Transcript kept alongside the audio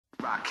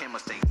Rock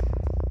chemistry.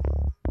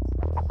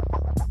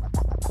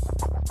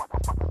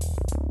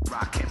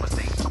 Rock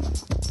chemistry.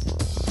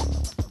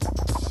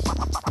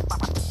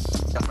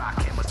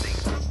 Rock chemistry.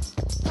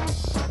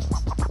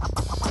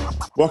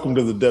 Welcome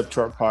to the Depth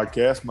Chart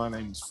Podcast. My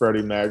name is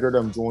Freddie Maggard.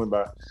 I'm joined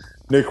by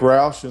Nick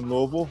Roush in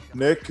Louisville.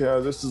 Nick,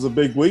 this is a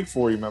big week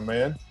for you, my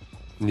man.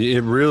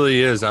 It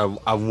really is. I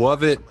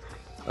love it.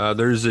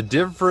 There's a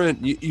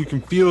different. You can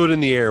feel it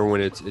in the air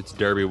when it's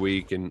Derby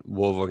week in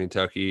Louisville,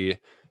 Kentucky.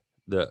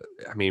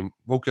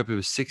 Woke up. It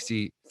was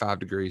 65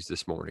 degrees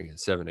this morning at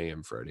 7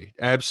 a.m. Freddie,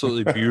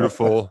 absolutely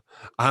beautiful.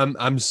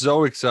 I'm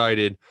so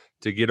excited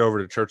to get over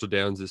to Churchill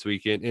Downs this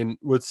weekend. And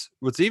what's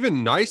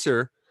even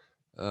nicer,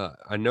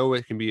 I know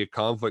it can be a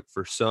conflict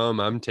for some.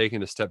 I'm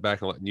taking a step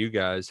back and letting you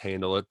guys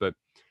handle it, but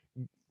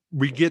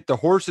we get the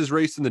horses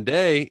raced in the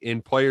day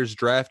and players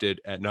drafted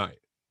at night.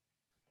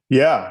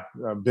 Yeah,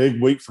 a big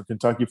week for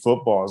Kentucky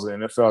football. The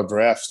NFL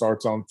draft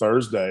starts on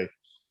Thursday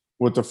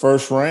with the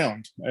first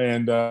round,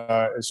 and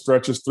it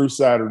stretches through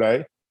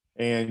Saturday.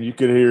 And you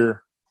could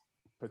hear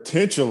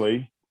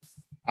potentially,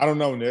 I don't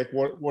know, Nick,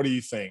 what do you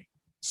think?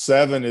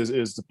 7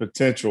 is the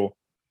potential.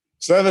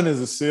 7 is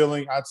the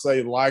ceiling. I'd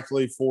say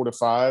likely 4 to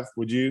 5.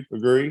 Would you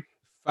agree?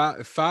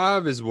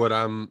 5 is what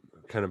I'm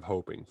kind of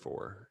hoping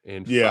for,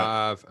 and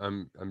Yeah. 5,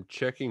 I'm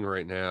checking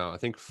right now. I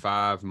think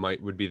 5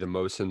 would be the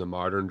most in the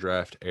modern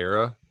draft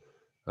era.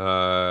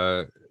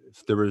 There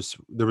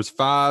was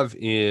 5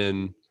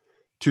 in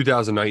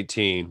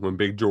 2019 when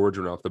Big George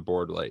went off the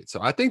board late,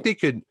 so I think they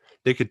could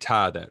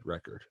tie that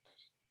record.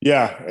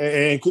 Yeah,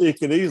 and it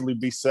could easily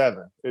be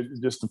 7.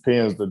 It just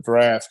depends. The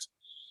draft,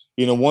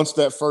 once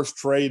that first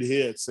trade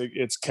hits,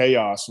 it's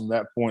chaos from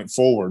that point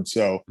forward.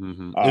 So,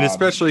 and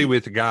especially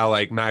with a guy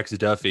like Max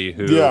Duffy,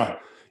 who,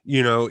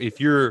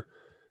 if you're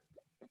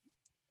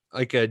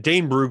like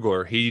Dane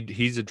Brugler,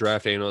 he's a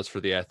draft analyst for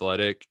The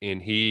Athletic,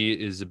 and he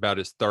is about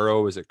as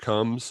thorough as it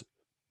comes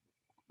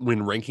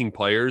when ranking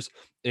players.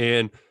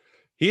 And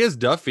he has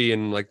Duffy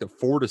in like the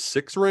 4 to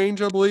 6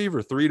 range, I believe,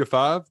 or 3 to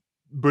 5.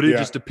 But it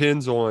just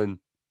depends on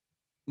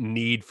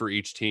need for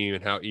each team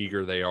and how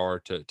eager they are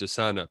to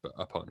sign up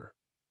a punter.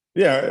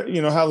 Yeah,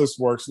 how this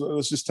works.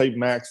 Let's just take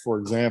Max, for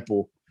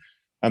example.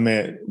 I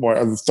mean,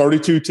 are there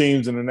 32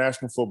 teams in the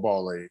National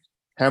Football League?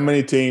 How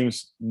many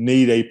teams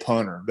need a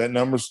punter? That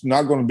number's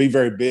not going to be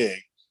very big.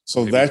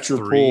 So maybe that's your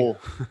 3. pool.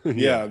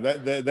 Yeah,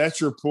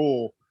 that's your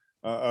pool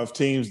of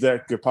teams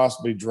that could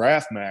possibly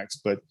draft Max.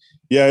 But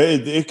yeah,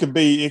 it could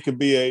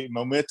be a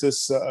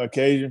momentous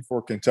occasion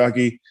for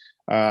Kentucky.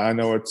 I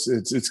know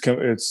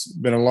it's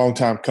been a long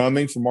time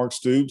coming for Mark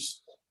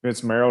Stoops,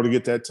 Vince Merrill, to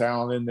get that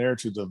talent in there,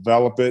 to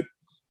develop it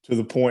to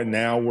the point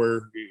now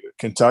where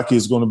Kentucky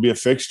is going to be a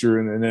fixture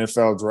in the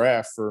NFL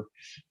draft for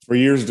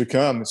years to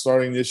come. And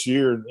starting this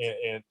year,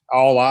 and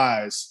all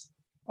eyes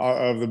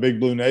of the Big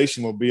Blue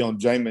Nation will be on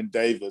Jamin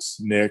Davis,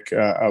 Nick,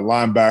 a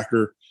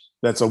linebacker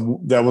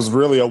that was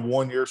really a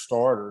one-year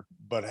starter,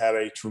 but had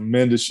a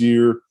tremendous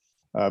year,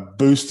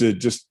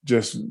 boosted,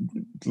 just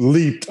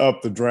leaped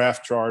up the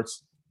draft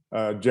charts,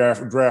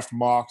 draft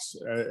mocks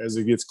as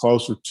it gets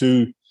closer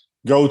to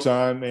go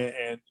time,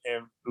 and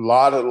a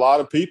lot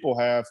of people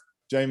have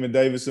Jamin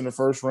Davis in the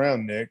first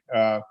round, Nick.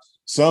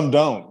 Some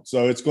don't.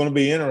 So it's going to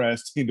be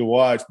interesting to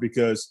watch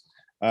because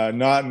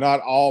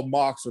not all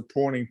mocks are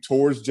pointing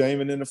towards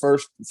Jamin in the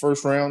first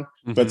round,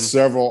 but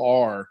several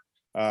are.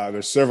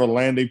 There's several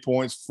landing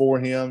points for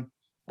him.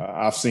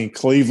 I've seen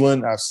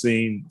Cleveland. I've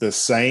seen the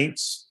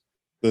Saints,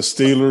 the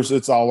Steelers.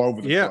 It's all over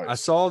the place. Yeah, I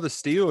saw the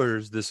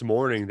Steelers this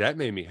morning. That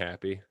made me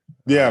happy.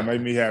 Yeah, it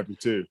made me happy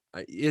too.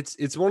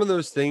 It's one of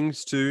those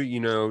things too,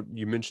 you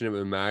mentioned it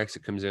with Max,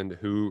 it comes down to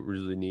who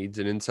really needs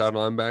an inside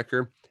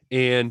linebacker.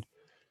 And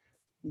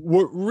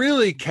what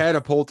really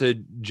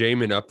catapulted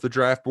Jamin up the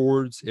draft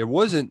boards, it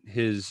wasn't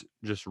his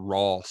just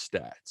raw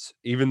stats,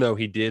 even though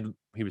he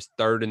was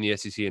 3rd in the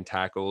SEC in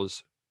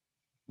tackles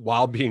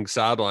while being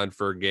sidelined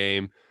for a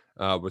game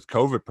with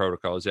COVID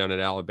protocols down at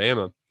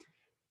Alabama.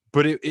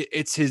 But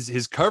it's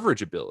his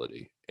coverage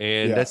ability.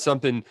 And that's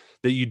something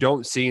that you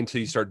don't see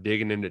until you start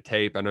digging into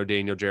tape. I know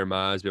Daniel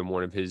Jeremiah has been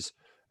one of his,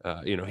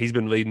 he's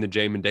been leading the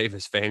Jamin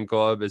Davis fan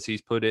club, as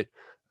he's put it.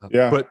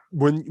 But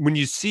when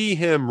you see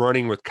him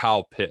running with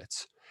Kyle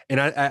Pitts, and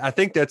I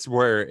think that's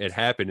where it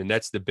happened, and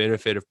that's the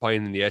benefit of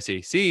playing in the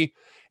SEC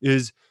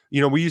is,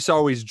 we used to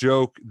always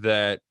joke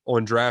that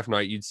on draft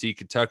night you'd see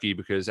Kentucky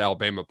because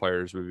Alabama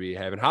players would be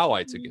having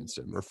highlights against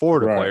them, or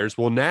Florida players.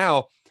 Well,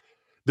 now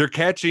they're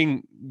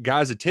catching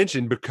guys'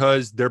 attention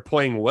because they're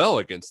playing well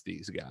against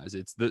these guys.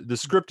 It's the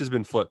script has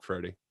been flipped,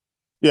 Freddie.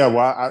 Yeah,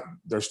 well,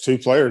 there's 2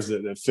 players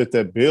that fit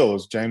that bill.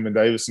 It's Jamin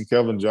Davis and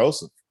Kelvin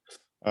Joseph.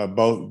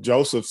 Both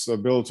Joseph's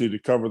ability to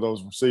cover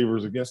those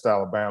receivers against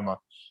Alabama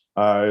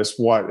is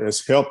what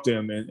has helped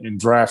him in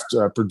draft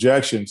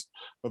projections.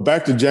 But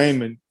back to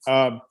Jamin,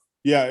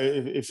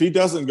 if he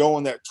doesn't go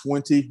in that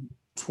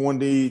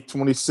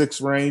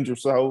 26 range or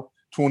so,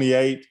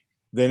 28,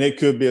 then it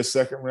could be a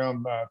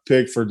second-round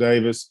pick for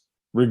Davis.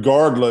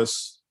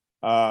 Regardless,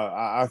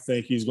 I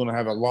think he's going to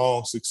have a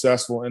long,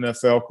 successful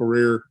NFL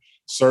career.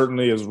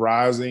 certainly is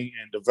rising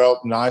and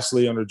developed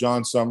nicely under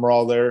John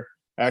Summerall there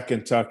at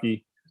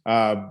Kentucky.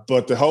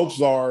 But the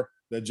hopes are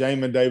that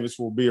Jamin Davis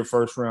will be a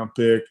first-round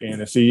pick,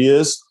 and if he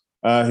is,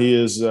 he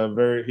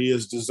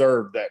is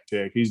deserved that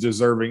pick. He's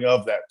deserving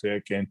of that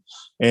pick,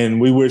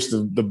 and we wish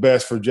the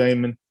best for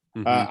Jamin.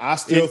 I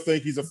still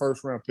think he's a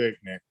first-round pick,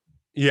 Nick.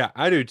 Yeah,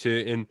 I do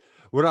too. And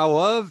what I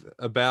love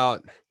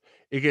about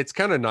it's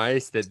kind of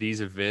nice that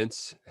these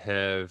events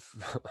have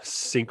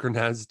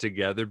synchronized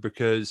together,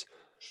 because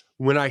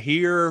when I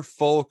hear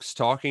folks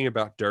talking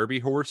about Derby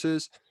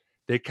horses,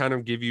 they kind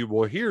of give you,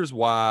 well, here's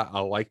why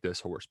I like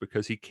this horse,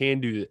 because he can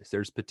do this.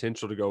 There's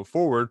potential to go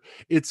forward.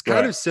 It's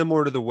kind of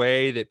similar to the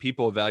way that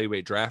people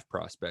evaluate draft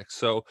prospects.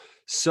 So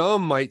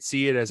some might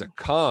see it as a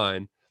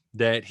con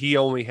that he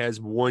only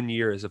has 1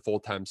 year as a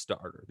full-time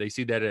starter. They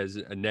see that as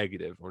a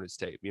negative on his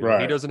tape. You know,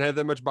 he doesn't have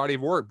that much body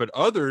of work, but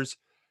others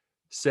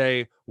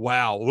say,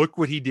 wow, look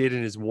what he did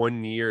in his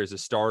 1 year as a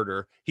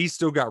starter. He's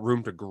still got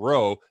room to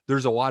grow.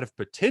 There's a lot of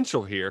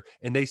potential here,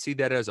 and they see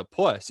that as a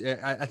plus.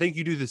 I think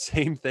you do the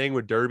same thing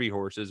with Derby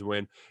horses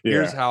when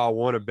here's how I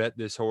want to bet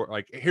this horse.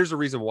 Like, here's the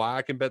reason why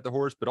I can bet the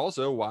horse, but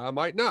also why I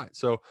might not.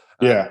 So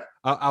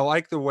I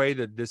like the way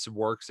that this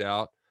works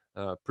out,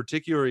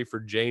 particularly for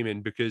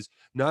Jamin, because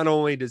not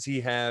only does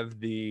he have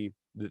the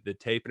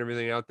tape and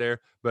everything out there,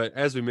 but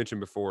as we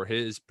mentioned before,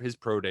 his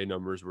pro day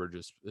numbers were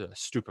just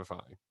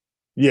stupefying.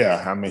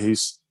 Yeah, I mean,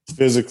 he's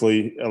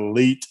physically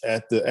elite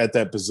at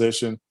that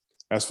position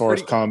as far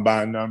as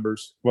combine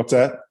numbers. What's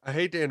that? I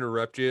hate to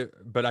interrupt you,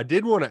 but I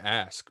did want to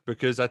ask,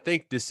 because I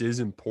think this is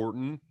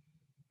important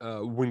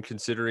when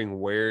considering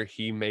where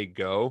he may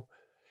go.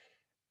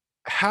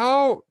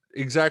 How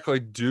exactly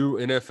do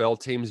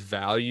NFL teams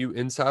value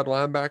inside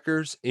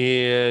linebackers?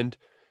 And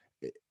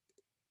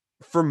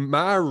from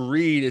my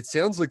read, it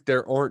sounds like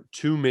there aren't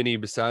too many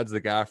besides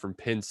the guy from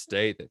Penn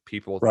State that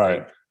people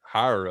think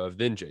higher of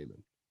than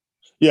Jamin.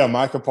 Yeah,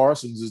 Micah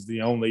Parsons is the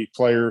only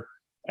player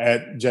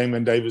at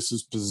Jamin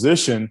Davis's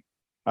position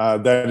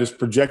that is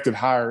projected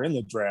higher in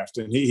the draft,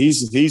 and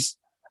he's.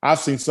 I've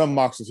seen some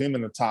mocks of him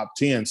in the top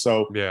 10.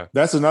 So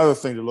that's another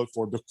thing to look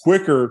for. The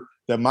quicker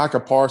that Micah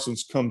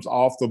Parsons comes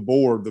off the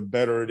board, the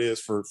better it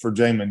is for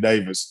Jamin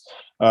Davis.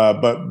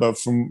 But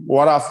from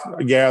what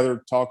I've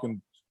gathered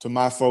talking to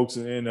my folks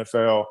in the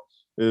NFL,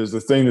 is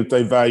the thing that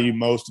they value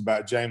most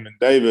about Jamin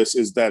Davis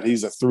is that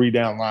he's a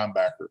 3-down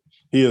linebacker.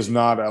 He is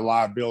not a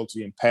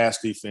liability in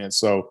pass defense.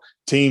 So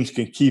teams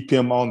can keep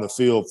him on the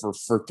field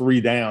for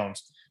 3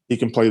 downs. He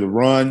can play the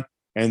run,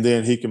 and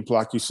then he can,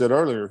 like you said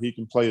earlier, he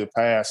can play the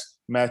pass,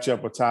 match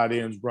up with tight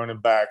ends, running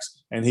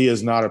backs, and he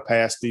is not a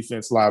pass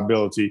defense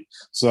liability.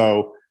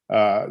 So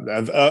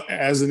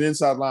as an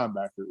inside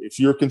linebacker, if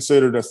you're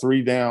considered a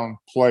 3-down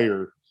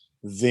player,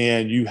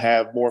 then you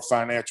have more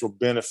financial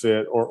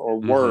benefit or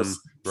worth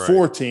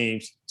for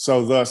teams.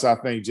 So thus, I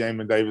think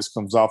Jamin Davis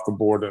comes off the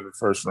board in the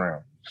first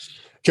round.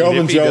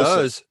 Kelvin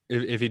Joseph,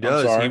 if he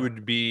does, he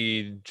would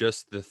be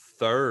just the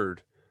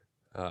third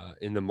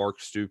in the Mark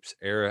Stoops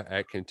era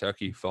at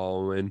Kentucky,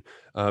 following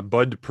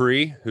Bud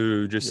Dupree,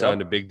 who just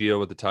signed a big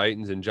deal with the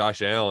Titans, and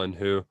Josh Allen,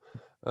 who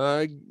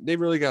they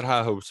really got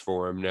high hopes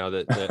for him now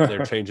that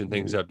they're changing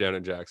things up down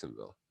in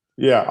Jacksonville.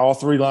 Yeah, all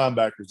 3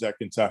 linebackers at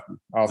Kentucky,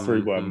 all 3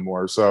 of them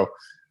were. So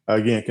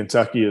again,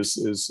 Kentucky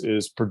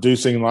is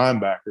producing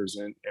linebackers,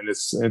 and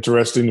it's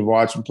interesting to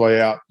watch them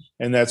play out,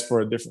 and that's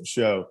for a different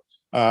show.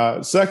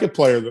 Second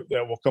player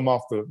that will come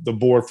off the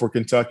board for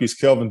Kentucky is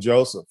Kelvin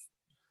Joseph,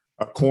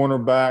 a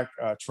cornerback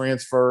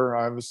transfer.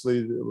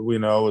 Obviously, we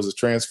know is a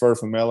transfer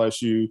from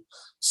LSU,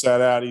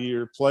 sat out a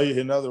year, played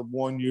another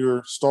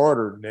 1-year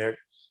starter, Nick,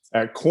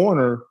 at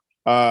corner.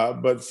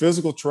 But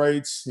physical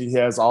traits, he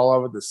has all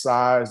of it: the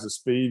size, the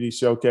speed he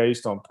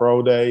showcased on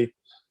pro day,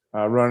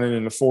 running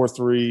in the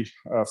 4.3,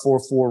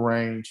 4.4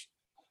 range.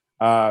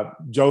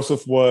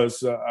 Joseph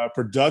was a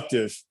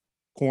productive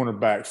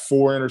cornerback,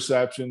 4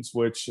 interceptions,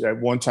 which at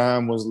one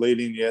time was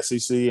leading the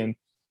SEC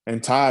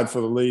and tied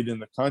for the lead in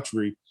the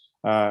country.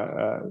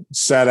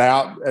 Sat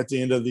out at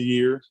the end of the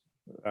year.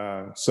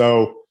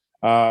 So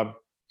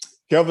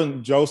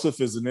Kelvin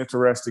Joseph is an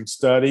interesting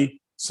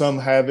study. Some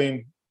have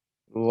him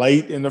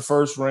late in the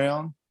first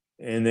round,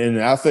 and then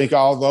I think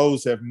all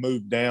those have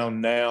moved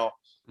down now.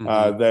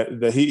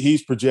 That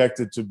he's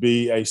projected to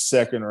be a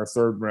 2nd or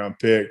 3rd round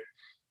pick.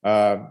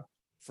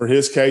 For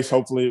his case,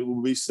 hopefully it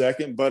will be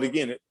 2nd. But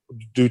again,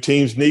 do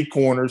teams need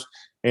corners?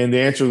 And the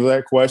answer to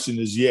that question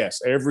is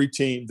yes. Every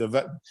team.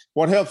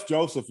 What helps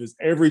Joseph is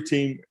every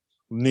team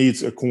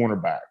needs a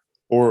cornerback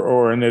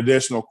or an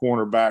additional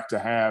cornerback to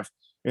have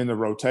in the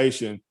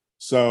rotation.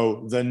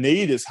 So the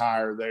need is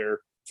higher there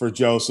for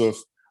Joseph.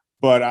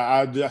 But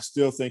I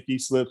still think he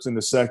slips in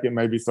the 2nd,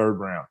 maybe 3rd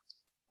round.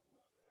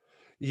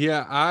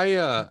 Yeah,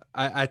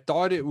 I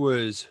thought it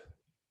was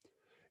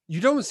 – you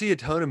don't see a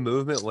ton of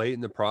movement late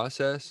in the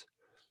process,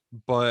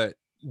 but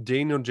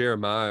Daniel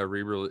Jeremiah,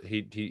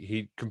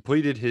 he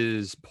completed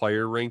his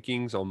player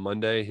rankings on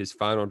Monday, his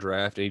final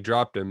draft, and he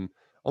dropped him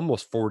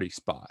almost 40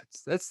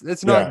 spots.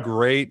 That's not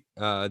great.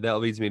 That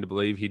leads me to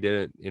believe he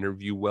didn't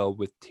interview well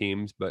with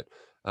teams, but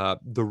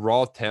The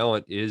raw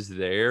talent is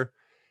there.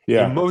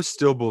 Yeah. And most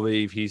still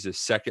believe he's a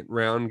second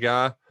round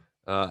guy.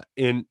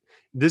 And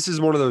this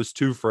is one of those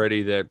two,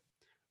 Freddie, that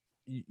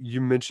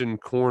you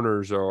mentioned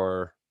corners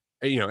are,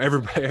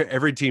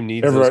 every team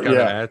needs those kind of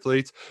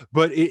athletes,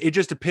 but it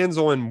just depends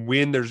on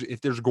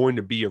if there's going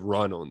to be a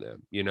run on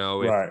them.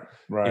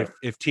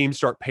 If teams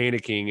start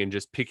panicking and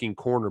just picking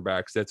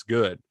cornerbacks, that's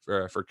good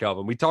for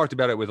Kelvin. We talked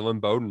about it with Lynn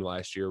Bowden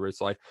last year, where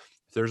it's like,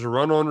 if there's a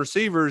run on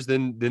receivers,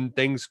 then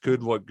things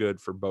could look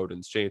good for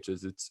Bowden's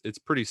chances. It's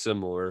pretty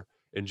similar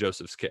in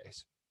Joseph's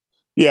case.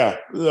 Yeah,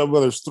 well,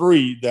 there's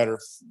three that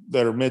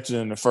are mentioned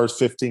in the first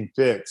 15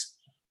 picks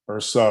or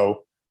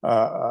so.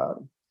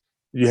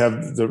 You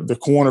have the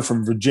corner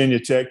from Virginia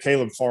Tech,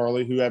 Caleb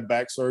Farley, who had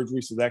back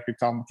surgery, so that could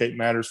complicate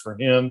matters for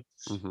him.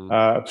 Mm-hmm.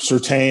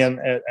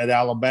 Surtain at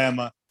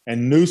Alabama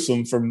and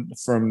Newsome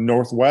from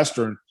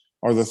Northwestern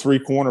are the three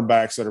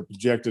cornerbacks that are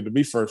projected to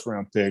be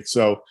first-round picks.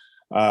 So,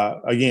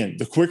 again,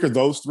 the quicker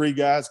those three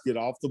guys get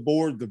off the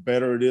board, the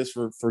better it is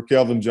for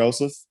Kelvin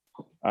Joseph.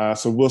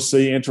 So we'll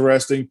see.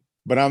 Interesting.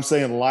 But I'm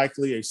saying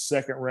likely a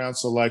second-round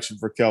selection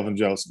for Kelvin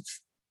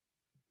Joseph,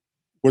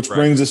 which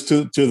brings us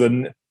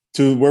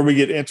to where we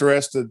get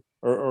interested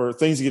or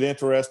things get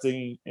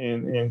interesting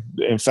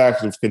in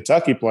fact of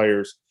Kentucky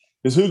players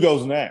is who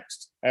goes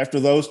next after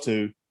those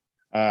two.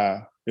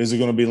 Is it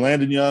going to be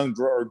Landon Young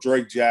or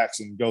Drake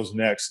Jackson goes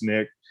next,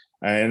 Nick?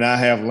 And I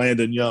have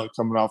Landon Young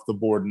coming off the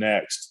board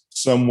next,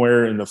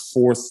 somewhere in the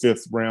 4th,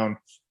 5th round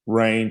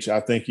range.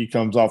 I think he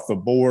comes off the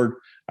board.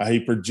 He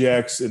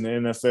projects in the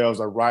NFL as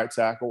a right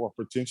tackle or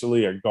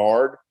potentially a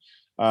guard,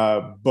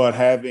 but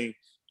having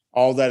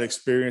all that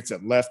experience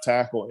at left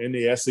tackle in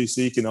the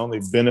SEC can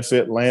only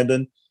benefit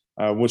Landon,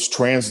 which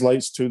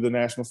translates to the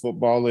National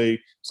Football League.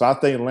 So I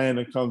think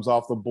Landon comes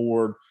off the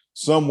board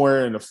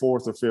somewhere in the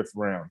 4th or 5th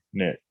round,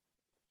 Nick.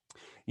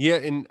 Yeah,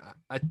 and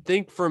I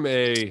think from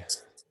a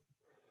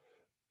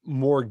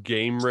more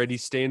game-ready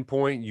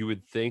standpoint, you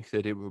would think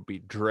that it would be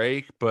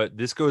Drake, but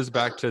this goes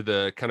back to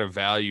the kind of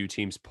value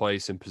teams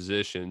place in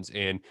positions,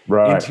 and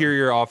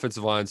interior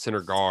offensive line center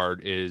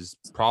guard is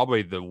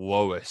probably the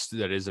lowest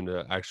that isn't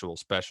an actual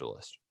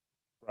specialist.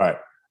 Right,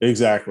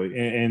 exactly.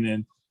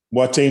 And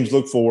what teams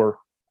look for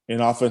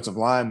in offensive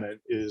linemen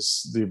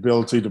is the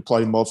ability to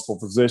play multiple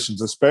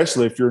positions,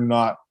 especially if you're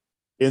not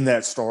in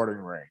that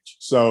starting range.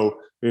 So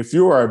if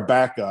you are a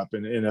backup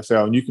in the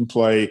NFL and you can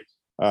play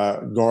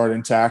guard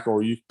and tackle,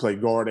 or you can play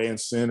guard and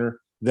center,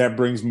 that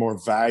brings more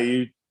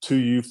value to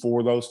you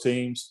for those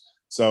teams.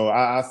 So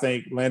I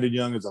think Landon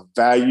Young is a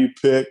value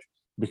pick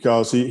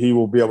because he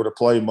will be able to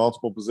play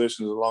multiple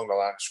positions along the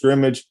line of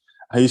scrimmage.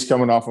 He's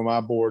coming off of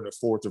my board in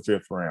the 4th or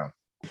 5th round.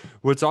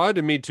 What's odd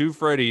to me too,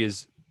 Freddie,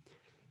 is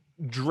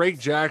Drake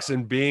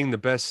Jackson being the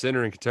best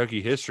center in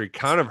Kentucky history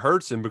kind of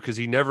hurts him because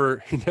he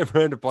never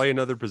had to play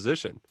another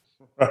position.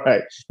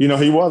 Right. He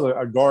was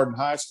a guard in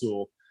high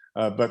school.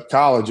 But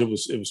college, it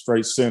was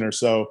straight center.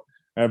 So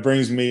that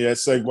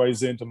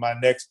segues into my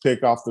next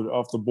pick off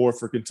the board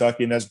for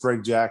Kentucky, and that's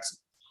Drake Jackson,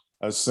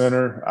 a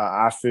center.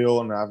 I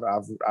feel, and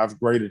I've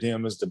graded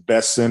him as the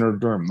best center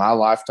during my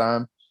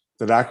lifetime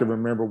that I can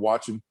remember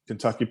watching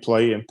Kentucky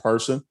play in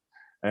person,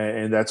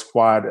 and that's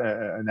quite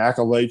an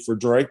accolade for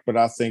Drake. But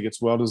I think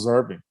it's well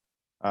deserving.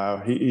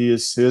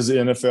 His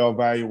NFL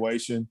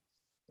evaluation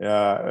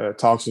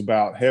talks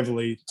about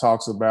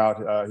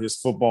his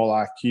football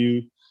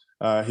IQ.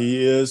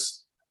 He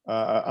is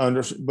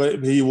but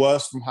he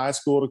was from high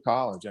school to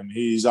college. I mean,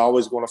 he's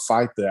always going to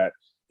fight that.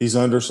 He's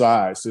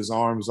undersized. His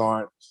arms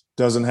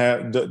doesn't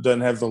have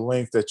the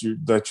length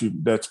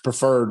that's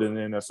preferred in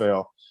the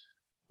NFL.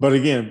 But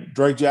again,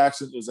 Drake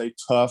Jackson is a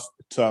tough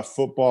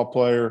football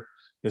player.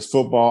 His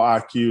football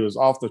IQ is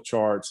off the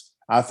charts.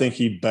 I think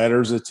he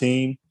betters a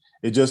team.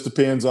 It just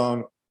depends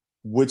on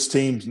which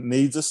team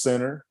needs a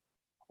center,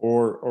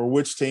 or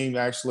which team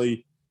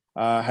actually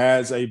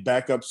has a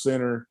backup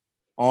center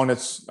on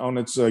its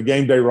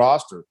game day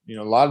roster. A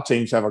lot of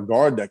teams have a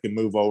guard that can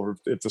move over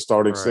if the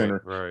starting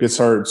center gets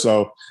hurt.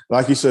 So,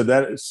 like you said,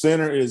 that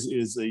center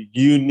is a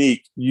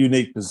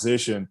unique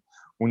position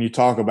when you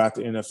talk about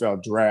the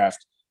NFL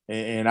draft,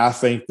 and I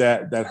think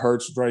that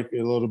hurts Drake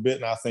a little bit,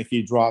 and I think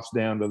he drops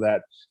down to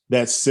that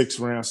 6th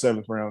round,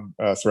 7th round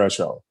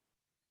threshold.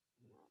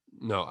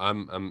 No,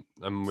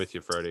 I'm with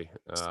you, Freddie.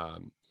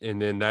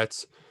 And then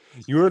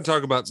you want to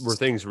talk about where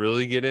things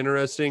really get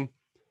interesting.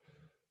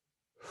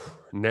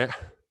 Now,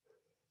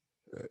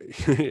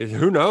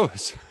 who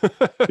knows?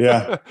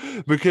 Yeah.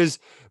 Because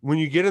when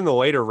you get in the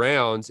later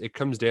rounds, it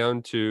comes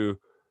down to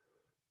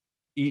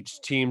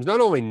each team's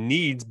not only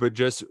needs, but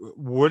just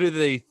who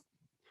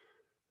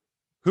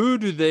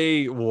do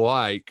they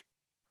like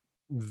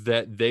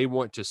that they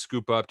want to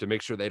scoop up to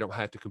make sure they don't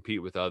have to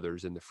compete with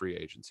others in the free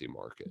agency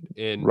market.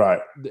 And,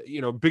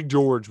 Big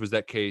George was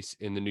that case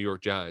in the New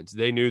York Giants.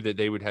 They knew that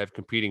they would have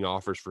competing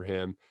offers for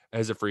him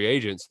as a free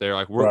agent. So they're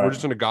like, we're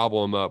just going to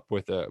gobble him up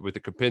with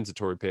a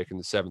compensatory pick in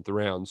the 7th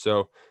round.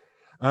 So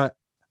I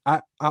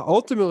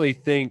ultimately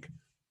think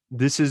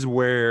this is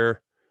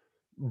where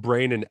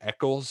Brandon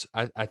Eccles,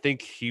 I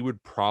think he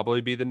would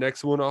probably be the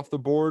next one off the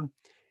board.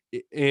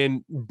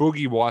 and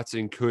Boogie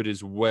Watson could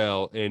as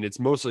well, and it's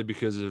mostly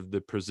because of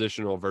the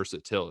positional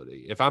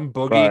versatility. If I'm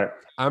Boogie, Right.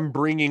 I'm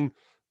bringing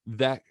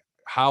that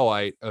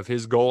highlight of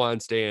his goal line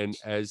stand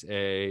as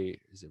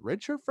is it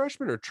redshirt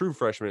freshman or true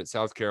freshman at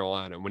South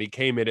Carolina when he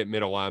came in at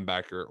middle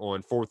linebacker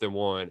on 4th and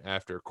 1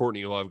 after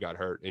Courtney Love got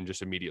hurt and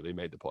just immediately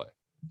made the play.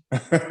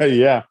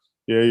 Yeah,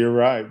 you're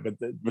right.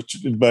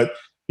 But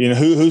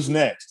who's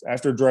next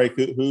after Drake?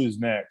 Who's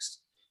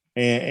next?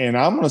 And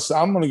I'm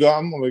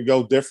gonna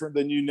go different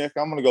than you, Nick.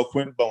 I'm gonna go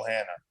Quentin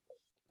Bohanna.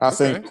 I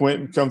think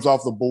Quentin comes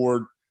off the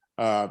board.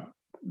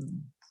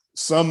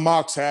 Some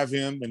mocks have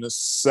him in the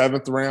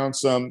 7th round,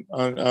 some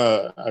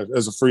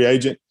as a free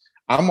agent.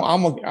 I'm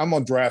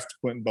gonna draft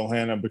Quentin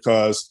Bohanna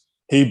because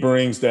he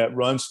brings that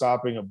run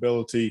stopping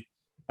ability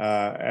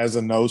as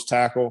a nose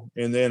tackle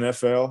in the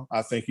NFL.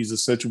 I think he's a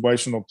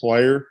situational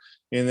player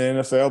in the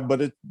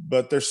NFL,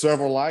 but there's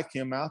several like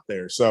him out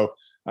there. So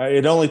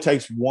it only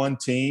takes one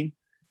team,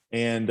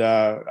 and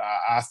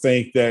I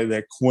think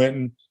that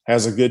Quentin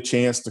has a good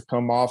chance to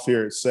come off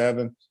here at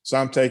 7. So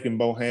I'm taking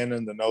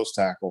Bohannon, the nose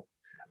tackle,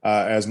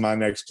 as my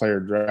next player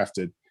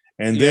drafted.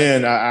 And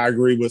then I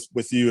agree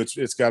with you.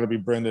 It's got to be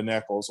Brendan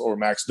Eccles or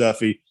Max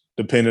Duffy,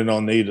 depending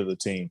on need of the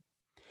team.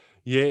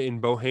 Yeah,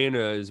 and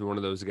Bohanna is one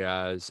of those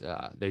guys.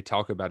 They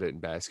talk about it in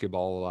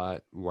basketball a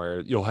lot,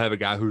 where you'll have a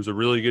guy who's a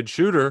really good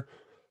shooter,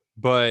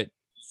 but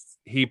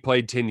he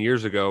played 10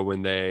 years ago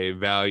when they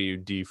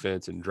valued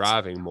defense and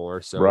driving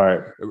more. So,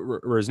 right.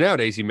 Whereas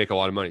nowadays you make a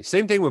lot of money.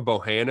 Same thing with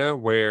Bohanna,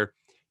 where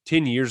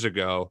 10 years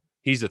ago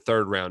he's a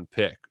 3rd round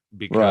pick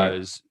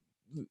because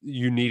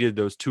you needed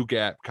those 2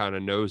 gap kind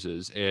of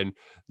noses, and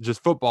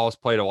just football's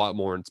played a lot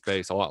more in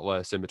space, a lot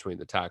less in between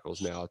the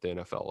tackles now at the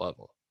NFL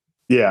level.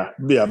 Yeah,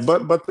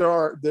 but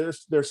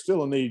there's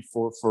still a need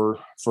for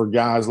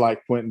guys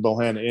like Quentin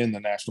Bohanna in the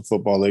National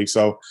Football League.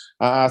 So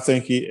I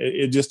think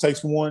it just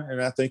takes one,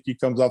 and I think he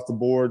comes off the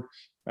board.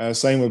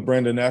 Same with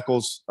Brendan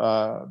Eccles.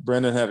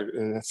 Brendan had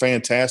a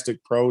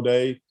fantastic pro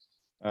day.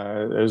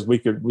 As we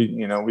could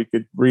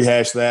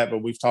rehash that,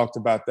 but we've talked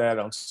about that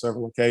on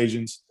several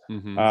occasions.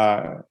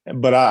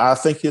 Mm-hmm. But I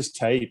think his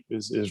tape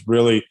is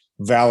really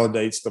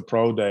validates the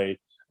pro day.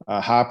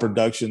 High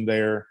production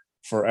there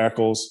for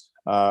Eccles.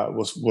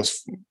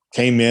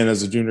 Came in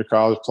as a junior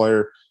college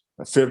player,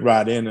 fit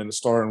right in the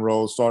starting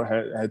role.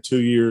 Had 2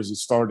 years of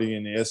starting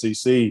in the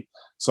SEC.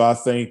 So I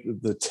think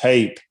the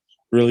tape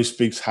really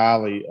speaks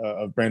highly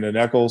of Brandon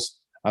Eccles.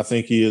 I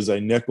think he is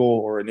a nickel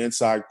or an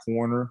inside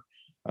corner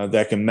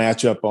that can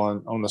match up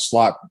on the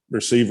slot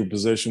receiver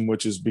position,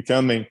 which is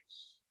becoming,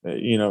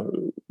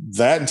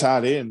 that and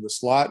tight end. The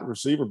slot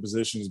receiver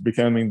position is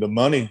becoming the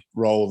money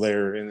role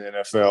there in the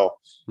NFL,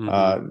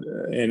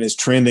 and it's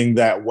trending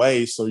that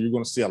way. So you're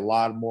going to see a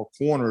lot more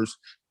corners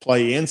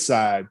play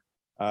inside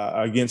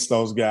against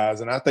those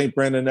guys, and I think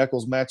Brandon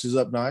Eccles matches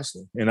up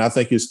nicely. And I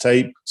think his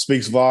tape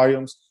speaks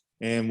volumes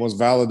and was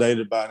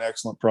validated by an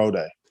excellent pro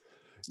day.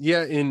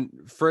 Yeah, and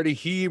Freddie,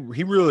 he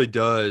really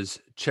does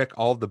check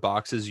all the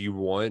boxes you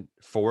want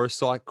for a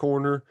slot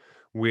corner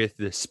with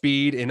the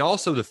speed and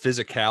also the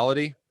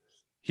physicality.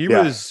 He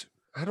was,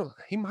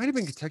 he might have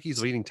been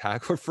Kentucky's leading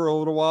tackler for a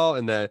little while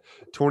in that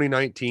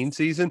 2019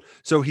 season.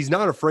 So he's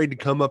not afraid to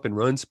come up and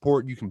run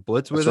support. You can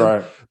blitz with him,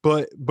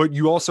 right. but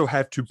you also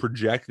have to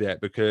project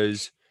that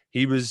because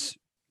he was,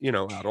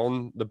 out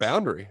on the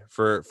boundary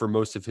for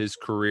most of his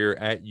career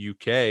at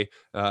UK.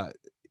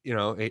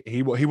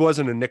 He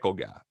wasn't a nickel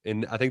guy,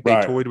 and I think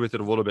they toyed with it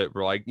a little bit.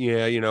 We're like,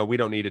 we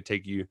don't need to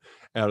take you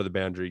out of the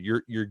boundary.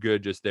 You're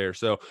good just there.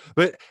 So,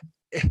 but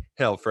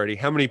hell, Freddie,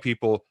 how many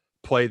people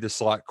play the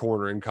slot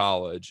corner in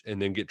college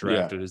and then get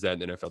drafted as that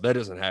in the NFL? That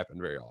doesn't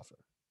happen very often.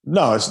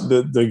 No, it's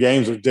the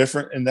games are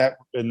different in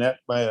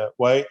that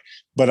way.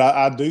 But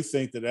I do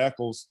think that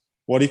Eccles,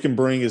 what he can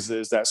bring is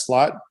that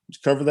slot,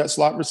 cover that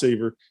slot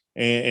receiver,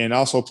 and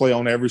also play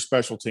on every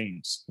special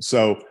teams.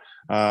 So.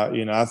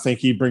 I think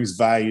he brings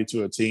value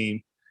to a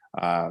team.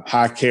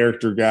 High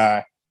character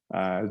guy,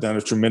 done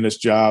a tremendous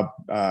job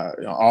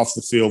off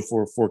the field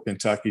for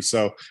Kentucky.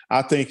 So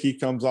I think he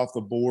comes off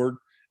the board.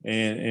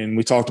 And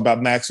we talked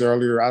about Max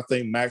earlier. I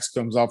think Max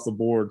comes off the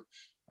board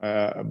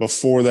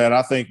before that.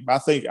 I think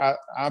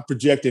I'm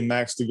projecting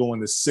Max to go in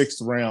the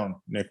 6th round.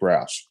 Nick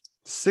Roush.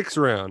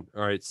 6th round.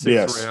 All right,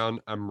 6th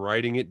round. I'm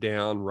writing it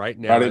down right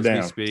now as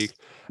we speak.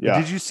 Yeah.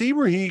 Did you see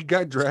where he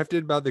got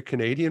drafted by the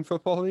Canadian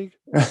Football League?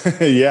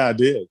 Yeah, I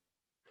did.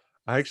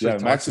 I actually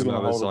Max is going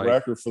to hold a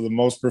record for the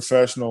most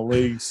professional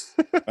leagues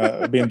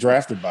being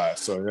drafted by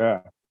us. So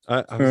yeah,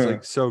 I was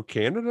like, so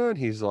Canada, and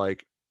he's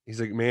like,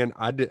 man,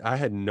 I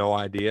had no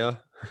idea.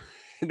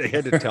 They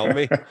had to tell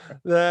me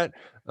that,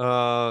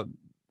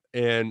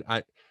 and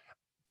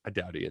I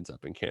doubt he ends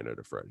up in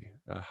Canada, Freddie.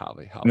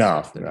 Highly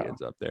no. He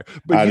ends up there.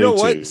 But you know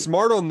what? Too.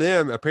 Smart on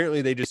them.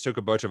 Apparently, they just took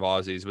a bunch of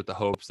Aussies with the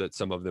hopes that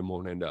some of them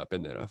won't end up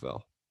in the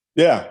NFL.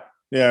 Yeah,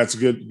 it's a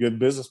good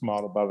business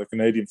model by the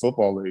Canadian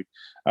Football League.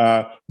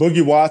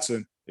 Boogie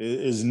Watson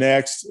is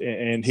next,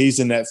 and he's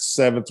in that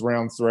 7th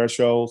round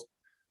threshold.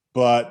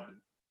 But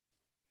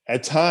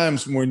at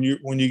times when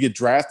you get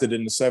drafted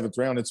in the 7th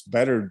round, it's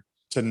better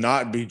to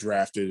not be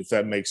drafted, if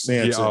that makes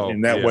sense. Yeah,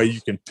 And that way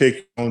you can pick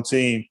your own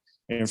team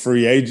in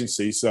free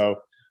agency. So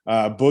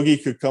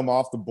Boogie could come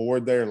off the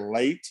board there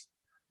late,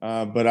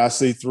 but I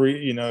see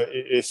three.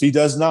 If he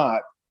does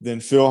not, then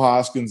Phil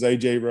Hoskins,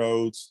 A.J.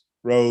 Rose,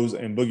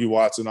 and Boogie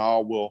Watson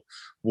all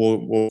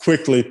will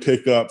quickly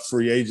pick up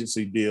free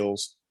agency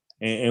deals,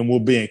 and we'll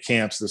be in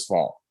camps this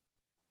fall.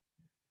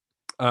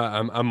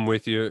 I'm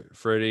with you,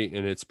 Freddie,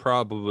 and it's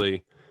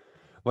probably,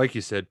 like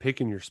you said,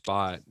 picking your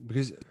spot,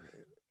 because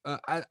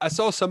I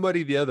saw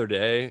somebody the other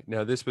day.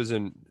 Now, this was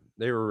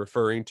they were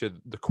referring to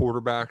the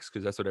quarterbacks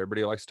because that's what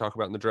everybody likes to talk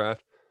about in the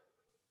draft.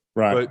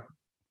 Right. But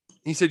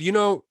he said,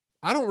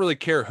 I don't really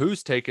care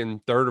who's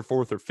taken third or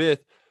fourth or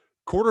fifth.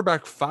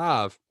 Quarterback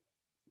 5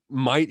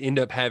 might end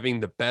up having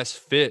the best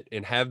fit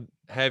and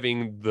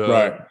having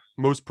the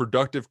most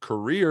productive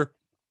career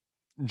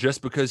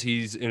just because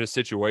he's in a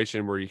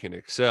situation where you can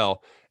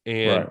excel.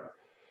 And,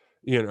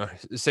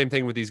 same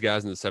thing with these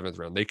guys in the 7th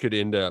round. They could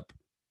end up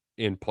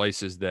in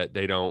places that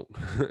they don't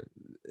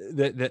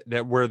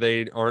that where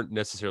they aren't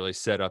necessarily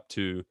set up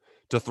to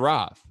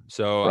thrive.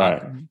 So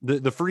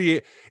the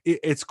free,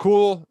 it's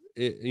cool.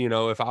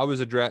 If I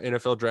was a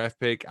NFL draft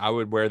pick, I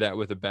would wear that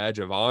with a badge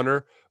of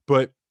honor.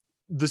 But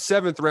the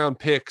 7th round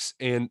picks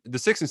and the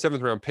 6th and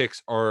 7th round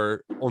picks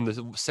are on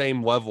the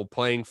same level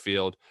playing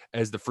field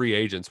as the free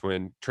agents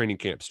when training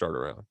camps start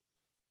around.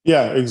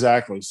 Yeah,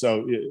 exactly.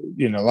 So,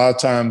 a lot of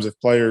times if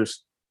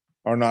players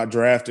are not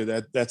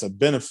drafted, that's a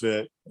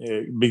benefit,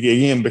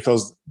 again,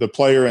 because the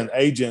player and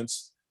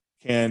agents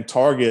can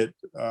target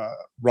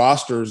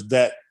rosters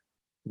that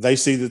they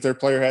see that their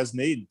player has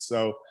need.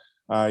 So,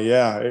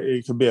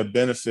 it could be a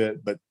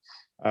benefit. But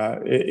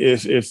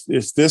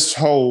if this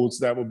holds,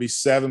 that will be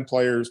 7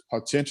 players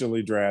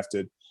potentially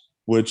drafted,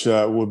 which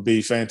would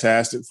be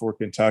fantastic for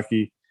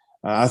Kentucky.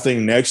 I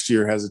think next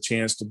year has a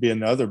chance to be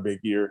another big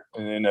year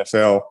in the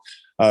NFL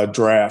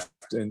draft,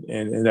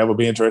 and that would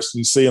be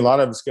interesting to see. A lot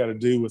of it's got to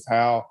do with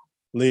how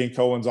Lee and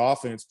Cohen's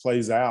offense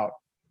plays out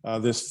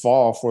this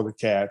fall for the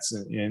Cats,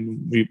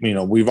 and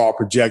we've all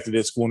projected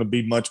it's going to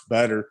be much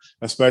better,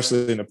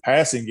 especially in the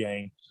passing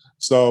game.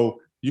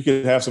 So you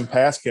could have some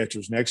pass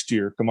catchers next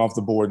year come off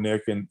the board,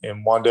 Nick, and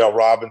Wan'Dale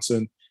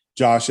Robinson,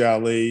 Josh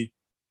Ali,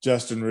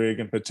 Justin Rigg,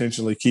 and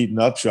potentially Keaton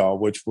Upshaw,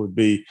 which would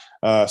be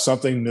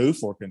something new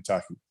for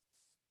Kentucky.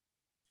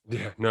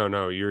 Yeah,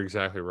 no, you're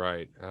exactly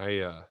right.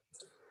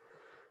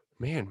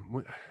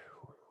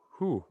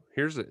 Who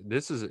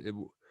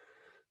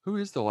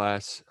is the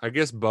last? I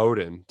guess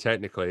Bowden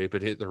technically,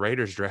 but the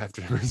Raiders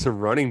drafted him as a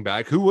running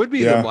back. Who would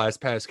be the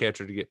last pass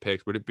catcher to get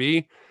picked? Would it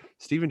be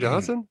Steven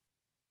Johnson?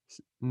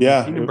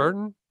 Yeah, Keenan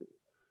Burton.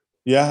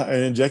 Yeah,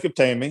 and Jacob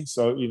Tammy.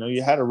 So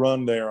you had a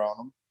run there on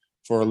him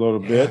for a little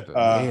bit.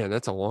 But man,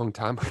 that's a long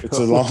time ago. It's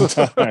a long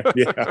time.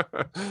 Yeah,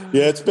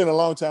 it's been a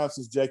long time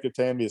since Jacob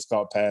Tammy has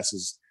caught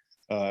passes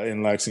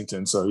in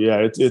Lexington. So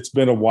it's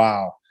been a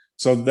while.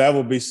 So that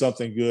will be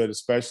something good,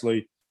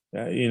 especially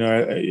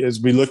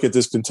as we look at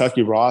this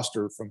Kentucky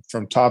roster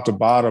from top to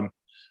bottom.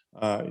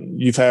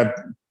 You've had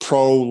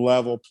pro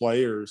level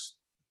players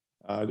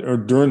or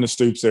during the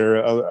Stoops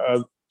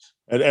era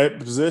at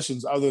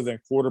positions other than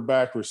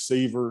quarterback,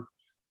 receiver.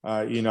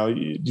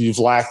 You've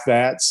lacked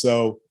that.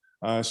 So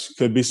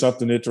could be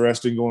something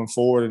interesting going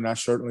forward. And I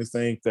certainly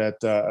think that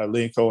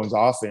Lee and Cohen's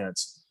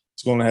offense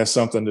is going to have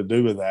something to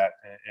do with that.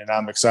 And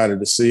I'm excited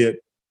to see it.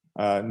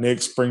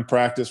 Nick, spring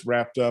practice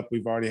wrapped up.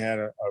 We've already had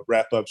a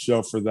wrap-up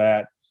show for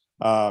that.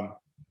 I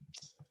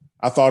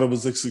thought it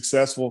was a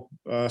successful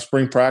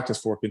spring practice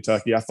for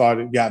Kentucky. I thought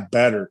it got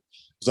better.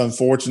 It was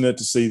unfortunate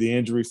to see the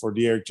injury for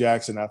De'Aaron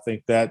Jackson. I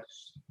think that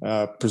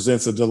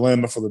presents a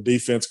dilemma for the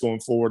defense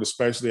going forward,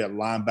 especially at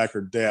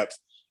linebacker depth.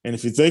 And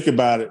if you think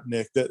about it,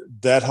 Nick,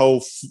 that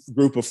whole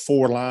group of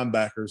 4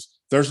 linebackers,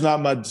 there's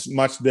not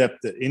much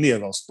depth at any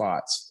of those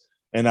spots.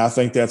 And I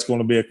think that's going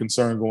to be a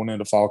concern going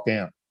into fall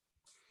camp.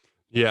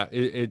 Yeah,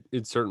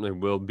 it certainly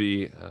will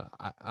be.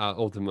 I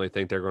ultimately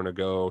think they're going to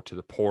go to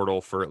the portal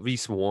for at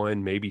least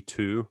 1, maybe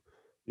 2.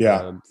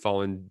 Yeah,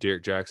 following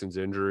De'Aaron Jackson's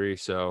injury.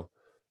 So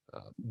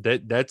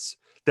that's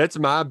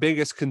my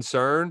biggest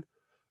concern.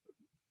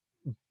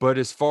 But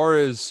as far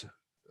as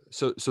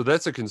so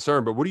that's a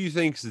concern. But what do you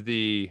think's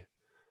the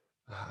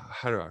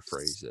how do I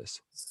phrase this?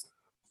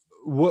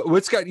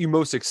 What's got you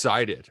most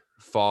excited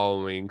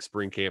following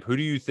spring camp? Who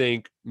do you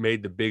think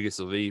made the biggest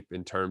leap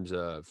in terms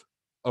of,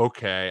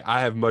 okay,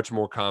 I have much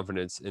more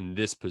confidence in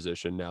this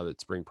position now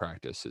that spring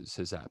practice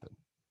has happened?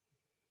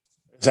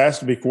 It has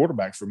to be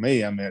quarterback for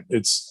me. I mean,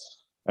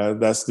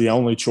 that's the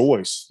only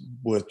choice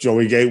with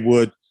Joey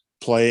Gatewood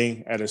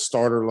playing at a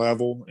starter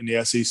level in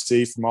the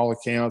SEC from all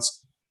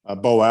accounts.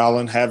 Bo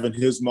Allen having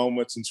his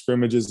moments and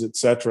scrimmages, et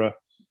cetera.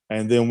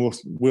 And then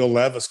Will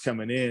Levis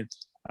coming in.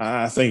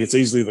 I think it's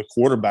easily the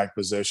quarterback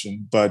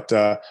position. But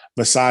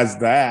besides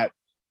that,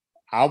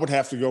 I would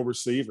have to go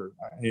receiver.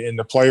 And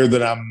the player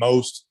that I'm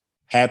most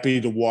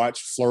happy to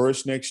watch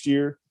flourish next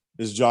year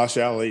is Josh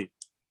Ali.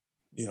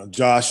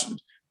 Josh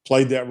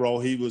played that role.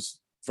 He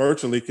was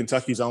virtually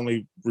Kentucky's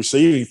only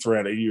receiving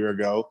threat a year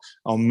ago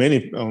on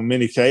many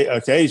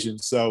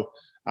occasions. So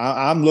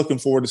I'm looking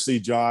forward to see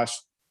Josh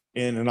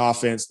in an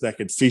offense that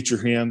could feature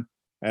him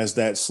as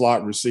that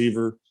slot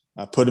receiver,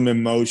 put him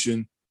in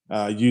motion,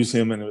 use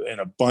him in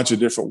a bunch of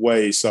different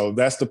ways. So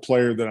that's the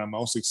player that I'm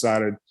most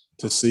excited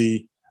to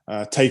see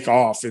take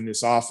off in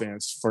this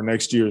offense for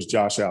next year's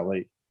Josh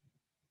Ali.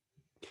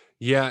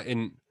 Yeah,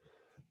 and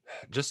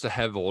just to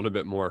have a little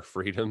bit more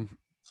freedom.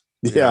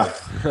 Yeah.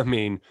 I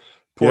mean,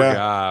 poor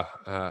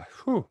guy.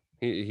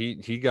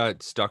 He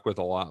got stuck with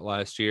a lot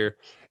last year,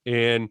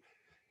 and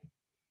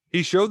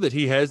he showed that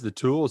he has the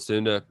tools to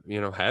end up,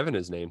 having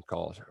his name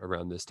called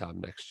around this time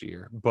next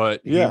year.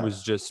 But he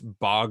was just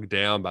bogged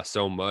down by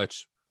so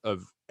much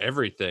of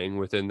everything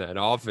within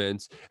that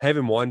offense.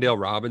 Having Wan'Dale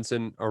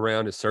Robinson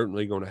around is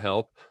certainly going to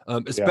help.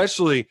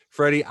 Especially,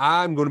 Freddie,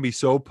 I'm going to be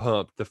so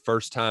pumped the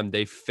first time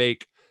they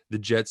fake the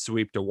jet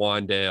sweep to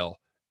Wan'Dale,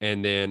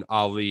 and then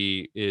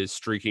Ali is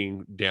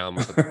streaking down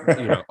with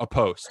a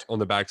post on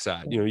the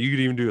backside. You could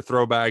even do a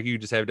throwback. You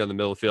just have it down the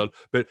middle of the field,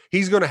 but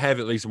he's going to have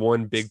at least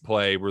one big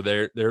play where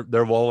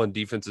they're lulling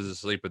defenses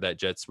asleep with that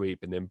jet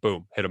sweep, and then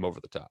boom, hit them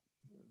over the top.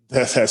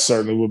 That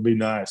certainly would be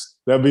nice.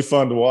 That'd be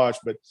fun to watch.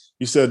 But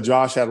you said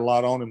Josh had a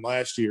lot on him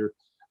last year.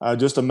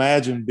 Just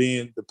imagine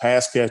being the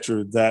pass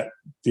catcher that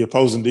the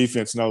opposing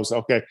defense knows,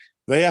 okay,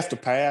 they have to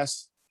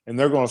pass and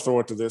they're going to throw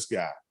it to this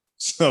guy.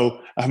 So,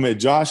 I mean,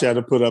 Josh had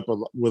to put up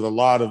with a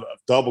lot of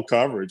double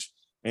coverage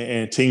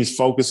and teams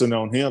focusing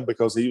on him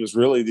because he was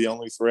really the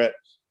only threat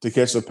to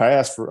catch the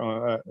pass for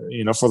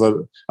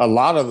a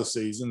lot of the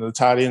season. The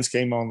tight ends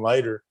came on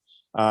later.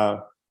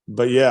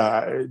 But,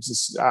 yeah,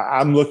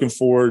 I'm looking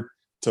forward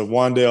to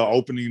Wan'Dale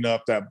opening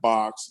up that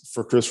box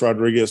for Chris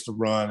Rodriguez to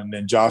run, and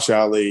then Josh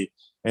Ali,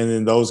 and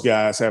then those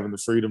guys having the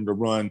freedom to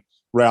run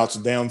routes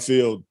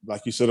downfield,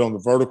 like you said, on the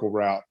vertical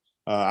route.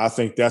 I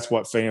think that's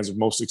what fans are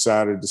most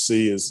excited to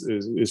see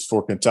is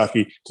for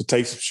Kentucky to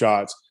take some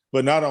shots,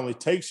 but not only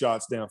take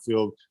shots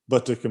downfield,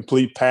 but to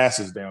complete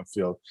passes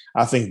downfield.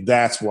 I think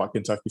that's what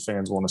Kentucky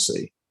fans want to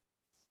see.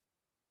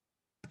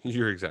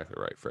 You're exactly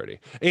right, Freddie.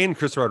 And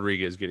Chris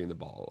Rodriguez getting the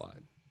ball a lot.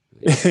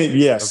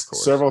 Yes,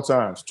 several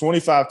times.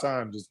 25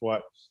 times is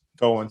what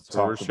Cohen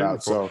talked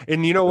about. So,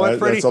 and you know what,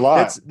 Freddie? That's a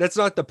lot. That's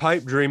not the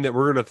pipe dream that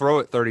we're going to throw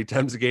it 30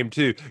 times a game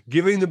too.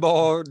 Giving the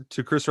ball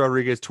to Chris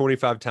Rodriguez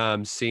 25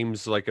 times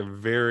seems like a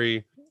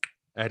very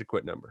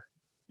adequate number.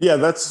 Yeah,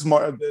 that's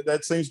smart.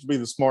 That seems to be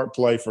the smart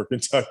play for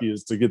Kentucky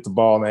is to get the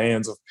ball in the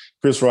hands of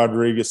Chris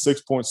Rodriguez.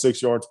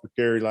 6.6 yards per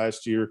carry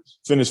last year.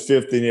 Finished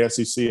 5th in the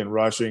SEC in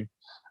rushing.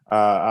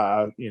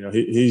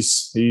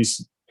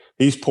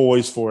 He's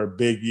poised for a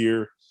big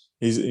year.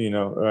 He's,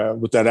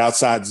 with that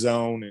outside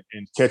zone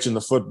and catching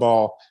the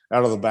football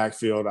out of the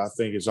backfield, I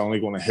think is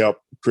only going to help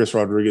Chris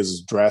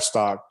Rodriguez's draft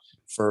stock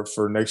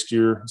for next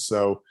year.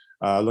 So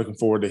looking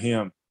forward to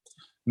him.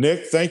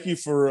 Nick, thank you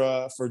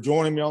for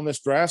joining me on this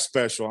draft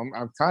special.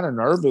 I'm kind of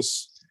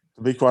nervous,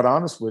 to be quite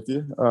honest with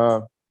you.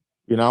 I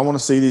want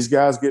to see these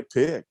guys get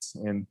picked,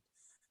 and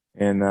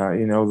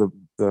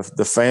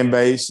the fan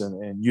base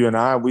and you and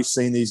I, we've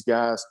seen these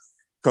guys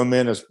come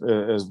in as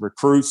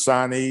recruits,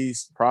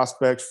 signees,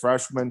 prospects,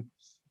 freshmen,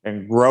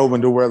 and grow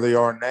into where they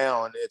are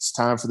now. And it's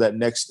time for that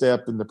next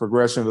step in the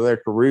progression of their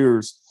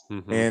careers.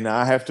 Mm-hmm. And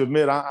I have to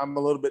admit, I'm a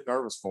little bit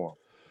nervous for them.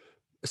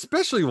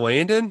 Especially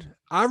Landon.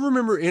 I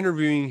remember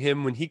interviewing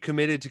him when he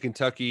committed to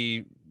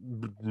Kentucky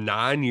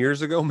 9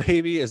 years ago,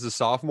 maybe as a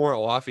sophomore at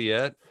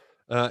Lafayette.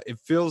 It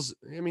feels,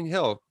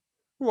 hell,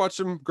 watch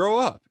him grow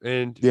up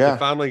and to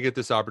finally get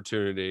this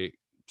opportunity.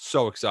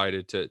 So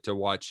excited to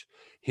watch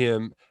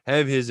him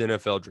have his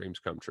NFL dreams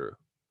come true.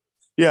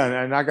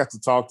 Yeah, and I got to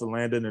talk to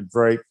Landon and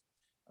Drake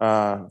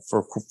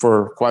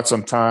for quite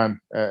some time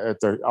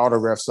at their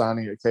autograph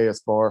signing at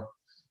KS Bar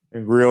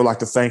and Grill. I'd like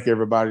to thank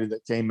everybody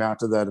that came out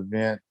to that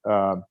event.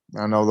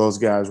 I know those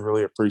guys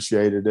really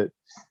appreciated it.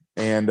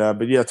 And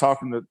but yeah,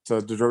 talking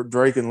to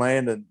Drake and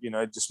Landon,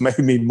 it just made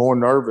me more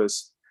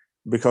nervous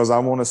because I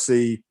want to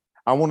see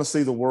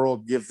the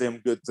world give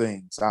them good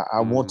things.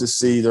 I want to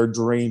see their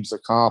dreams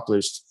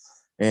accomplished,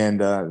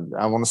 and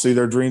I want to see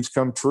their dreams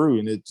come true.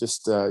 And it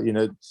just,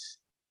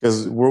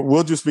 because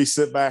we'll just be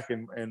sit back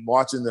and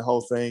watching the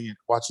whole thing and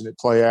watching it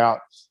play out.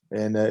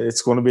 And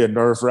it's going to be a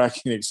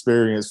nerve-wracking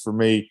experience for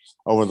me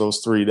over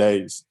those 3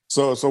 days.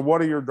 So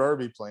what are your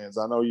Derby plans?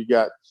 I know you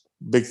got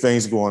big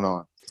things going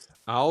on.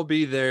 I'll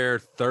be there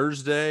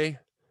Thursday,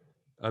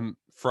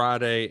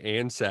 Friday,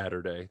 and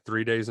Saturday,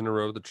 3 days in a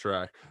row at the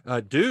track.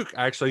 Duke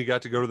actually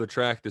got to go to the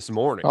track this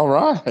morning. All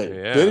right.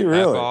 Yeah, did he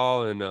really?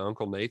 Paul and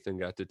Uncle Nathan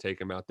got to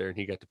take him out there, and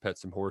he got to pet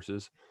some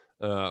horses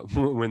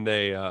when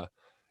they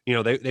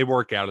they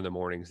work out in the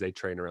mornings. They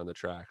train around the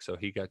track, so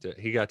he got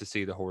to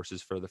see the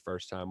horses for the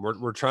first time.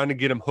 We're trying to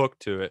get him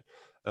hooked to it,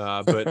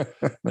 but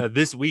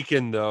this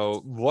weekend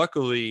though,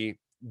 luckily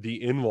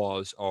the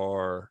in-laws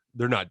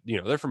they're not,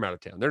 they're from out of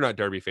town. They're not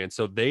Derby fans,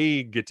 so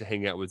they get to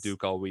hang out with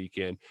Duke all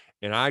weekend,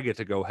 and I get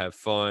to go have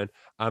fun.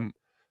 I'm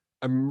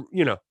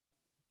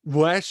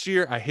last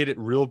year I hit it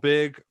real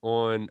big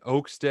on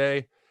Oaks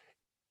Day.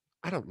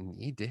 I don't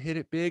need to hit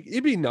it big.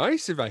 It'd be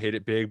nice if I hit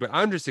it big, but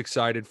I'm just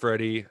excited,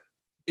 Freddie.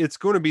 It's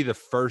going to be the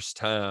first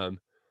time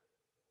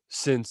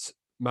since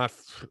I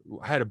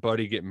had a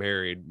buddy get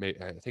married.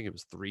 I think it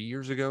was 3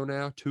 years ago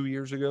now, 2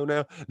 years ago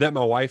now, that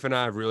my wife and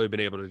I have really been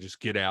able to just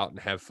get out and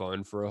have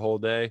fun for a whole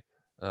day.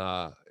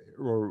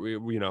 Or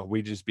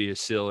we just be as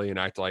silly and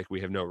act like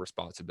we have no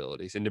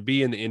responsibilities. And to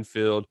be in the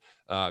infield,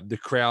 the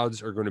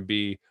crowds are going to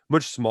be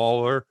much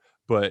smaller,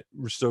 but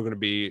we're still going to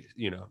be,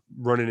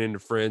 running into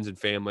friends and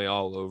family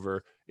all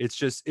over. It's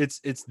just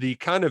it's the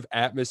kind of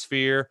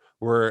atmosphere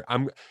where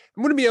I'm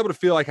going to be able to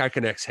feel like I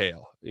can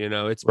exhale.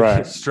 It's been a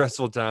Right.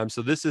 stressful time,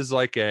 so this is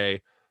like the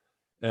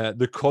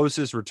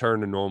closest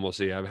return to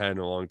normalcy I've had in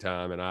a long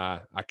time, and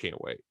I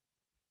can't wait.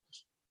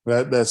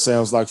 That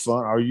sounds like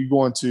fun. Are you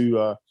going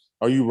to?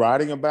 Are you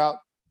writing about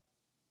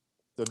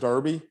the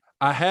Derby?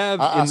 I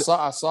have. I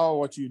saw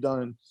what you've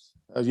done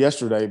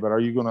yesterday, but are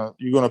you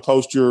gonna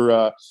post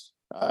your?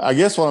 I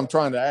guess what I'm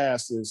trying to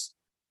ask is,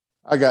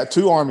 I got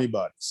two Army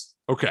buddies.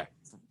 Okay.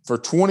 For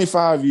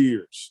 25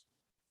 years,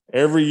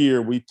 every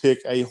year we pick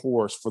a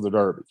horse for the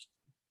Derby.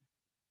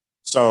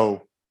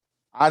 So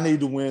I need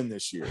to win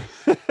this year.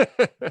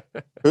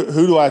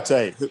 Who do I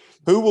take?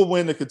 Who will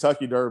win the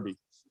Kentucky Derby?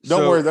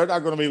 Don't worry, they're not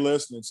going to be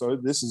listening. So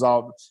this is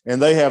all,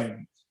 and they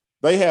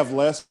have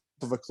less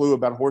of a clue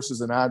about horses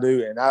than I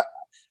do, and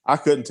I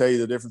couldn't tell you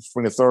the difference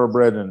between a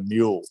thoroughbred and a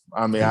mule.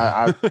 I mean,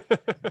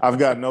 I've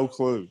got no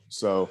clue.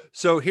 So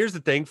here's the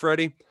thing,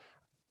 Freddie.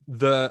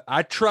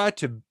 I try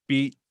to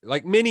beat,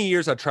 like many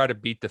years, I try to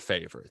beat the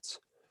favorites,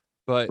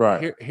 but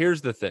right.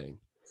 Here's the thing.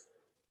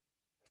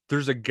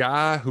 There's a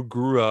guy who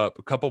grew up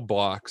a couple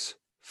blocks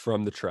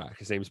from the track.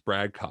 His name's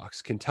Brad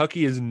Cox.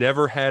 Kentucky has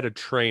never had a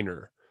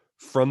trainer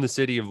from the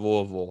city of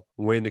Louisville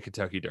win the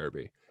Kentucky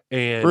Derby.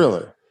 And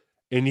really?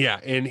 And yeah,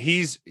 and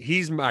he's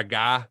my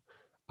guy.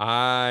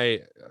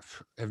 I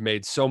have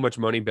made so much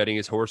money betting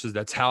his horses.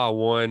 That's how I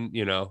won,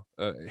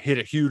 hit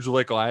a huge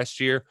lick last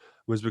year,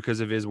 was because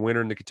of his winner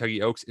in the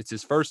Kentucky Oaks. It's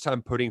his first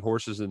time putting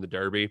horses in the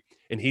Derby,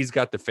 and he's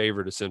got the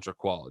favorite Essential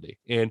Quality.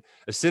 And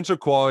Essential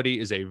Quality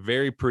is a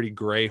very pretty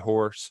gray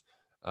horse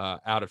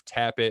out of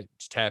Tappet.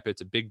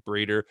 Tappet's a big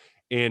breeder.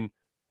 And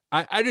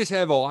I just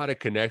have a lot of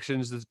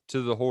connections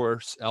to the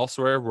horse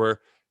elsewhere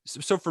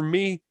so for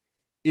me,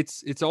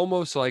 it's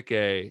almost like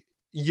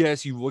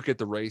yes, you look at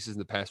the races and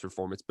the past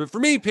performance, but for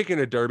me, picking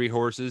a Derby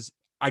horses,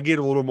 I get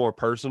a little more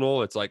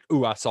personal. It's like,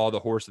 ooh, I saw the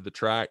horse at the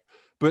track.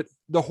 But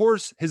the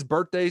horse, his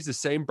birthday is the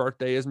same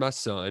birthday as my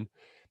son.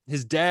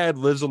 His dad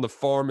lives on the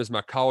farm as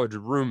my college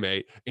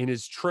roommate, and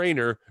his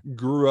trainer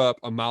grew up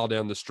a mile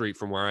down the street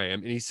from where I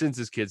am, and he sends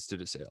his kids to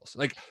DeSales.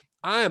 Like,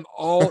 I am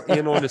all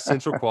in on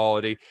Essential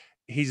Quality.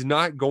 He's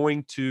not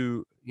going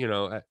to,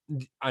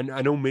 I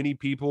know many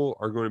people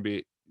are going to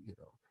be,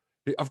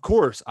 of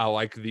course, I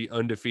like the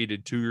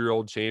undefeated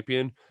 2-year-old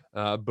champion,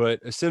 but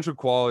Essential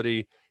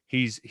Quality,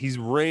 he's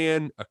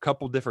ran a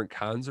couple different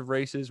kinds of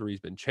races where he's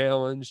been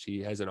challenged.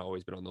 He hasn't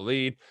always been on the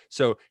lead.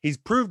 So he's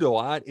proved a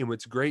lot. And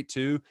what's great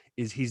too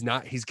is he's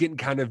getting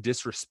kind of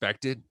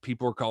disrespected.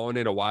 People are calling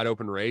it a wide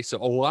open race. So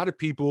a lot of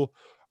people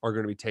are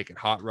going to be taking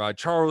Hot Rod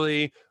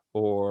Charlie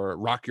or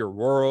Rock Your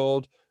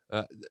World.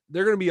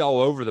 They're going to be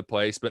all over the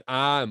place, but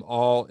I'm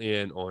all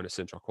in on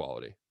Essential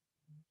Quality.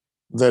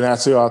 Then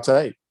that's who I'll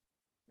take.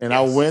 And yes.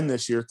 I'll win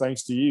this year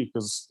thanks to you,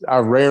 because I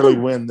rarely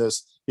win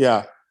this.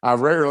 Yeah, I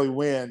rarely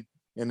win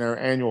in their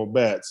annual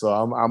bet. So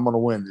I'm going to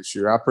win this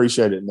year. I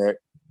appreciate it, Nick.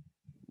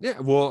 Yeah,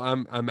 well,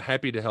 I'm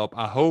happy to help.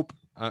 I hope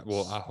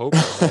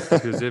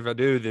because if I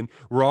do, then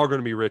we're all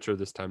going to be richer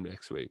this time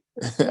next week.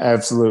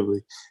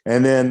 Absolutely.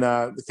 And then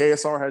the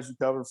KSR has you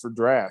covered for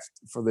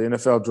the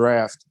NFL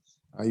draft.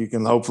 You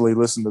can hopefully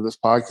listen to this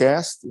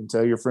podcast and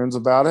tell your friends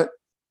about it.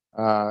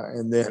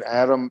 And then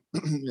Adam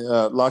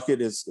Luckett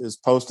is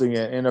posting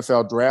an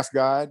NFL draft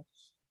guide.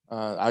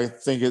 I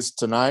think it's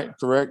tonight,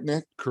 correct,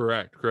 Nick?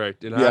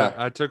 Correct. And yeah.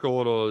 I took a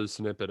little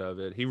snippet of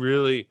it. He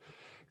really,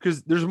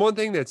 because there's one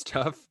thing that's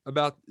tough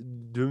about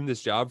doing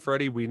this job,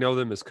 Freddie. We know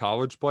them as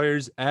college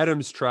players.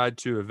 Adams tried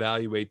to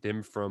evaluate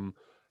them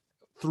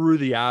through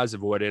the eyes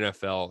of what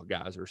NFL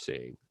guys are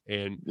seeing.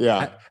 And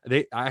there's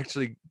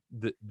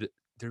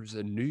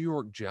a New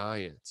York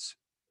Giants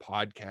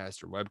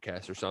podcast or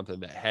webcast or something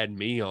that had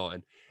me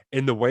on,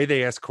 and the way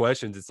they ask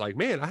questions, it's like,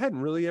 man, I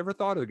hadn't really ever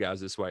thought of the guys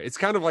this way. It's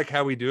kind of like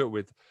how we do it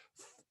with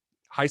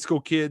high school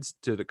kids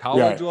to the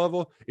college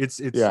level. It's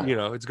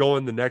it's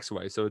going the next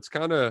way. So it's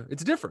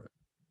different.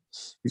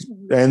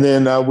 And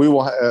then we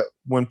will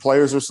when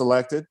players are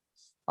selected,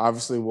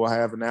 obviously we'll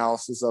have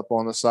analysis up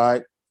on the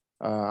site.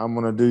 I'm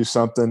going to do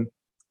something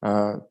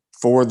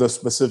for the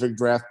specific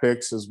draft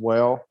picks as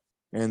well.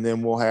 And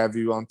then we'll have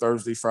you on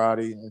Thursday,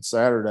 Friday, and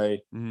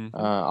Saturday. Mm-hmm.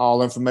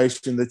 All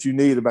information that you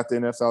need about the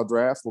NFL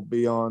draft will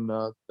be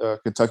on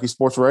Kentucky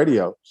Sports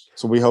Radio.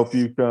 So we hope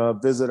you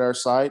visit our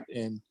site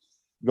and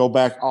go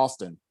back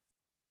often.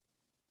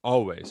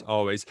 Always.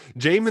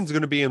 Jamin's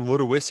going to be in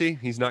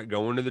Ludowici. He's not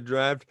going to the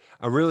draft.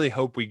 I really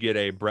hope we get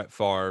a Brett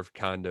Favre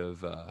kind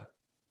of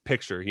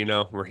picture,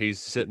 where he's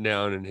sitting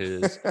down in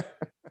his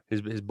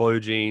his blue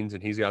jeans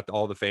and he's got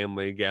all the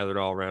family gathered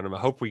all around him. I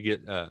hope we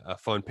get a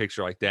fun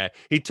picture like that.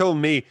 He told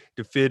me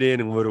to fit in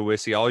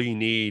Ludowici, all you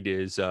need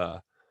is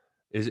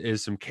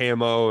is some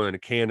camo and a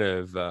can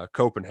of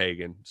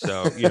Copenhagen.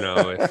 So, you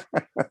know, if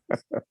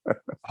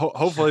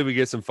hopefully we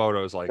get some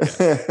photos like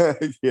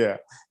that.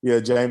 Yeah.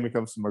 Jamie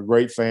comes from a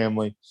great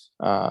family.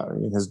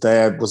 His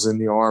dad was in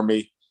the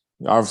Army,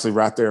 obviously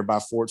right there by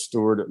Fort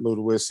Stewart at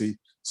Ludowici.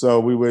 So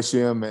we wish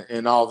him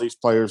and all these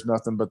players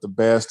nothing but the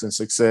best and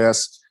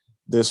success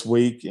this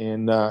week.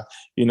 And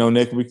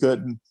Nick, we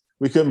couldn't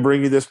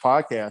bring you this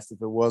podcast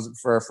if it wasn't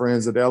for our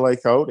friends at LA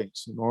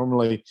Coatings.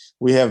 Normally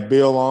we have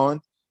Bill on.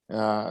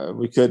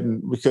 We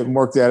couldn't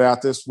work that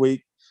out this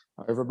week.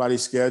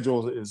 Everybody's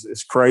schedule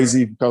is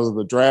crazy because of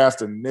the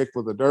draft and Nick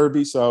with the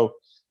Derby. So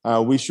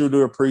we sure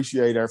do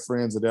appreciate our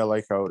friends at LA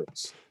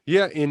Coatings.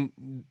 Yeah, and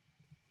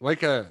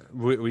like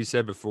we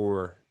said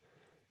before,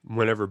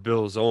 whenever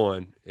Bill's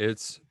on,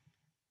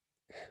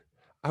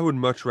 I would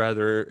much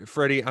rather,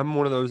 Freddie, I'm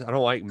one of those, I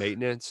don't like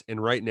maintenance.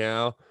 And right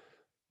now,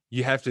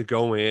 you have to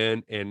go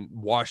in and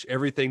wash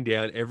everything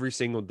down every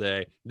single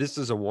day. This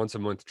is a once a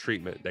month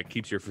treatment that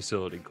keeps your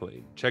facility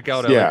clean. Check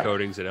out LA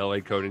Coatings at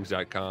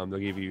lacoatings.com. They'll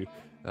give you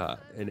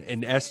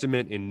an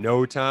estimate in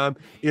no time.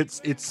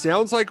 It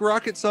sounds like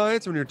rocket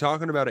science when you're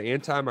talking about an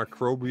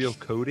antimicrobial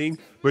coating,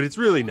 but it's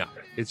really not.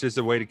 It's just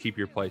a way to keep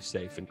your place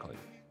safe and clean.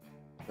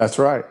 That's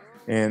right.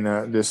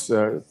 And just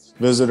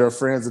visit our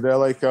friends at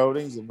LA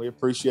Coatings, and we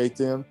appreciate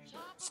them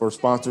for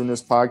sponsoring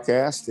this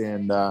podcast.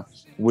 And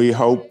we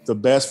hope the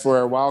best for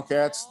our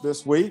Wildcats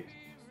this week.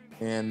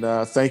 And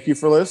thank you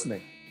for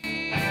listening.